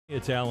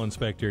It's Alan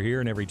Spector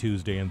here, and every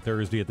Tuesday and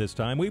Thursday at this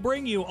time, we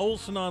bring you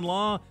Olson on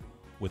Law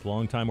with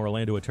longtime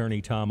Orlando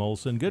attorney Tom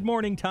Olson. Good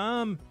morning,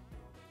 Tom.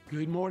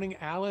 Good morning,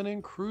 Alan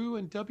and crew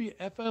and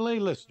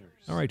WFLA listeners.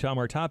 All right, Tom,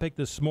 our topic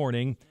this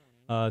morning,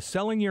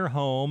 selling your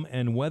home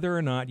and whether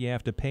or not you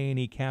have to pay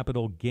any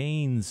capital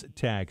gains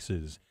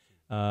taxes.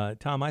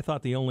 Tom, I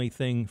thought the only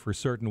thing for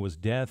certain was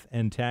death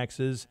and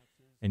taxes,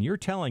 and you're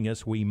telling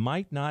us we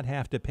might not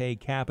have to pay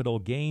capital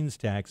gains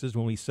taxes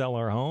when we sell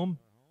our home?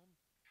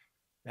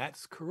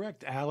 That's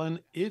correct, Alan.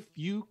 If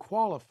you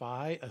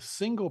qualify, a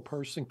single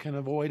person can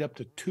avoid up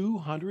to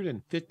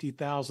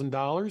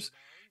 $250,000,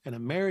 and a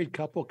married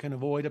couple can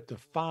avoid up to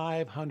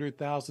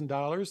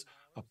 $500,000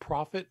 a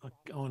profit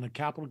on a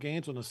capital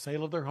gains on the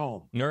sale of their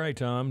home. All right,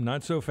 Tom,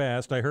 not so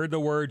fast. I heard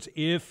the words,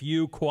 if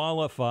you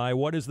qualify.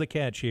 What is the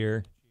catch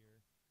here?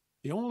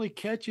 The only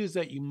catch is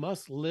that you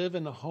must live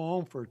in the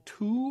home for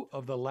 2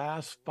 of the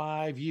last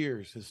 5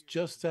 years. It's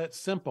just that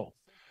simple.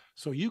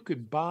 So you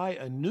could buy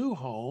a new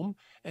home,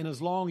 and as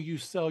long as you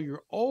sell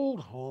your old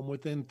home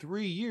within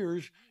 3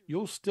 years,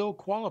 you'll still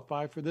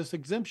qualify for this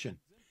exemption.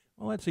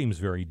 Well, that seems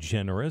very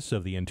generous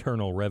of the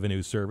Internal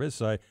Revenue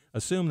Service. I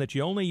assume that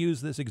you only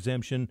use this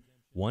exemption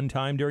one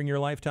time during your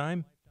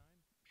lifetime?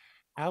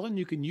 Alan,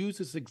 you can use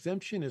this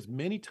exemption as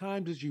many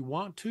times as you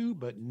want to,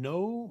 but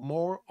no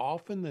more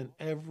often than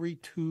every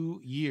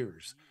 2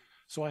 years.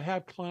 So I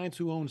have clients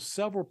who own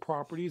several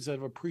properties that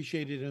have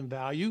appreciated in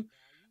value.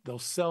 They'll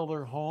sell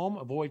their home,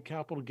 avoid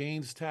capital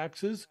gains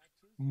taxes,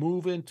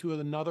 move into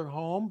another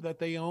home that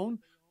they own,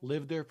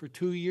 live there for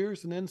 2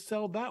 years, and then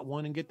sell that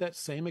one and get that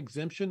same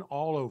exemption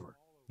all over.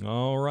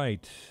 All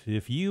right.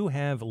 If you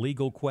have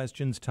legal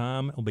questions,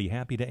 Tom will be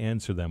happy to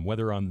answer them,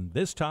 whether on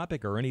this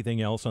topic or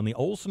anything else on the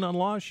Olson on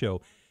Law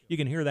Show. You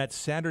can hear that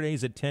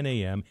Saturdays at 10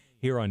 a.m.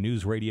 here on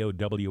News Radio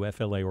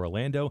WFLA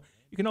Orlando.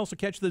 You can also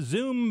catch the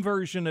Zoom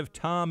version of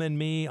Tom and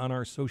me on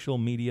our social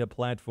media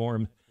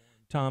platform.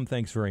 Tom,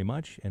 thanks very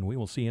much, and we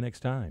will see you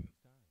next time.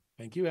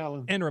 Thank you,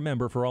 Alan. And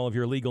remember, for all of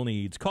your legal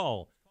needs,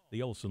 call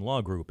the Olson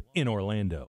Law Group in Orlando.